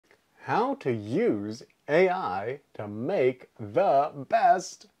how to use AI to make the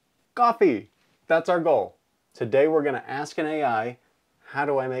best coffee. That's our goal. Today we're going to ask an AI, how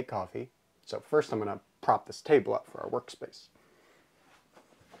do I make coffee? So first I'm going to prop this table up for our workspace.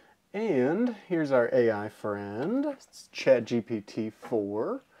 And here's our AI friend. It's Chat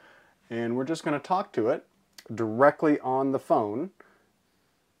GPT-4. And we're just going to talk to it directly on the phone.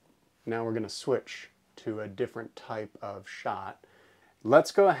 Now we're going to switch to a different type of shot.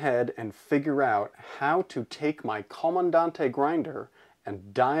 Let's go ahead and figure out how to take my Comandante grinder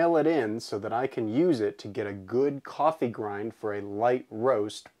and dial it in so that I can use it to get a good coffee grind for a light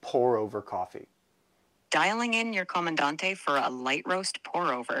roast pour-over coffee. Dialing in your Comandante for a light roast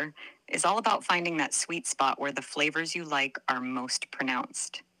pour-over is all about finding that sweet spot where the flavors you like are most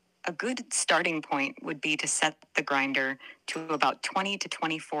pronounced. A good starting point would be to set the grinder to about 20 to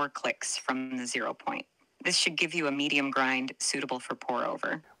 24 clicks from the 0 point. This should give you a medium grind suitable for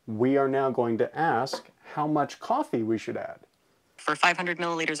pour-over. We are now going to ask how much coffee we should add. For 500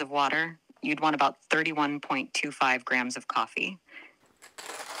 milliliters of water, you'd want about 31.25 grams of coffee.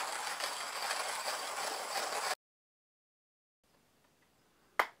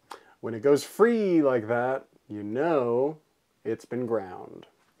 When it goes free like that, you know it's been ground.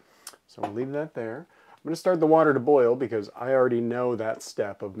 So we'll leave that there. I'm going to start the water to boil because I already know that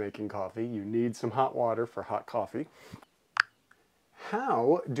step of making coffee. You need some hot water for hot coffee.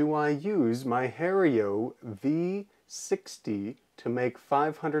 How do I use my Hario V60 to make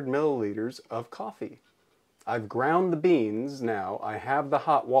 500 milliliters of coffee? I've ground the beans now. I have the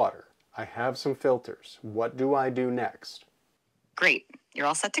hot water. I have some filters. What do I do next? Great. You're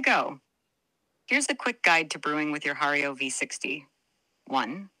all set to go. Here's a quick guide to brewing with your Hario V60.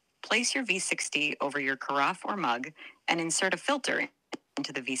 1. Place your V60 over your carafe or mug and insert a filter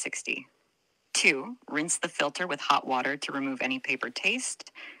into the V60. 2. Rinse the filter with hot water to remove any paper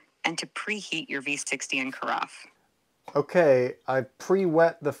taste and to preheat your V60 and carafe. Okay, I've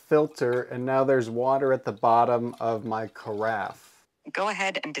pre-wet the filter and now there's water at the bottom of my carafe. Go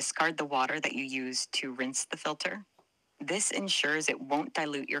ahead and discard the water that you used to rinse the filter. This ensures it won't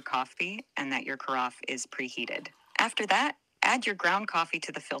dilute your coffee and that your carafe is preheated. After that, add your ground coffee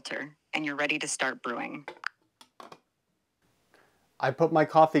to the filter and you're ready to start brewing. I put my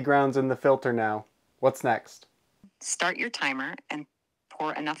coffee grounds in the filter now. What's next? Start your timer and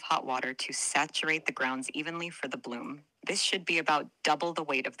pour enough hot water to saturate the grounds evenly for the bloom. This should be about double the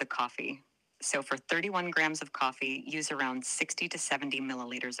weight of the coffee. So for 31 grams of coffee, use around 60 to 70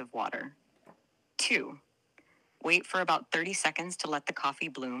 milliliters of water. 2. Wait for about 30 seconds to let the coffee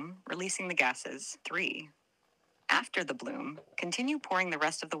bloom, releasing the gases. 3. After the bloom, continue pouring the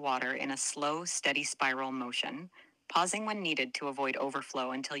rest of the water in a slow, steady spiral motion, pausing when needed to avoid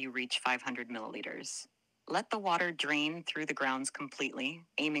overflow until you reach 500 milliliters. Let the water drain through the grounds completely,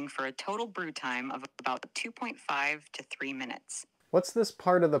 aiming for a total brew time of about 2.5 to 3 minutes. What's this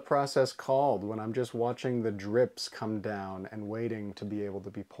part of the process called when I'm just watching the drips come down and waiting to be able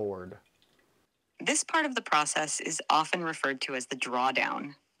to be poured? This part of the process is often referred to as the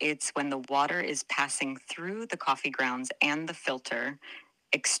drawdown. It's when the water is passing through the coffee grounds and the filter,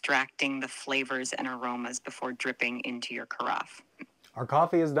 extracting the flavors and aromas before dripping into your carafe. Our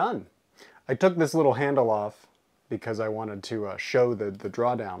coffee is done. I took this little handle off because I wanted to show the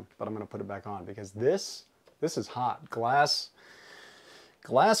drawdown, but I'm going to put it back on because this is hot. Glass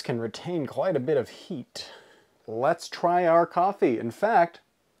can retain quite a bit of heat. Let's try our coffee. In fact,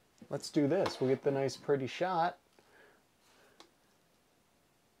 let's do this. We'll get the nice pretty shot.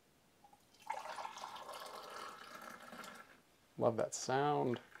 Love that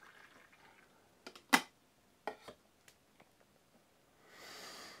sound.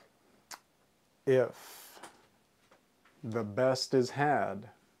 If the best is had,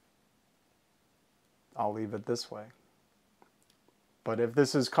 I'll leave it this way. But if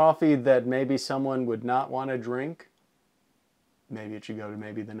this is coffee that maybe someone would not want to drink, maybe it should go to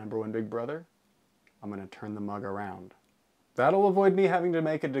maybe the #1 big brother, I'm going to turn the mug around. That'll avoid me having to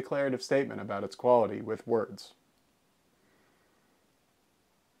make a declarative statement about its quality with words.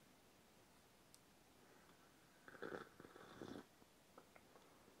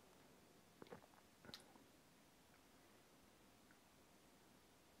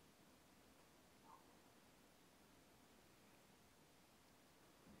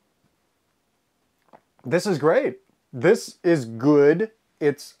 This is great. This is good.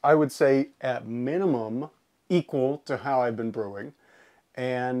 It's, I would say, at minimum, equal to how I've been brewing.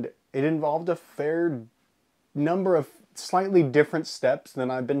 And it involved a fair number of slightly different steps than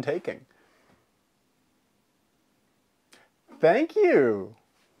I've been taking. Thank you,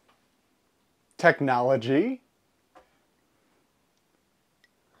 technology.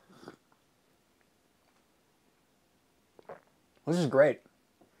 This is great.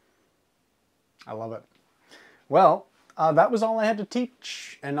 I love it. Well, that was all I had to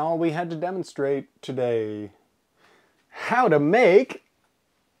teach and all we had to demonstrate today. How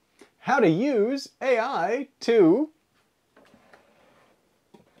to use AI to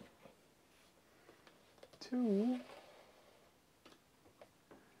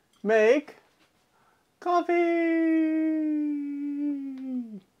make coffee.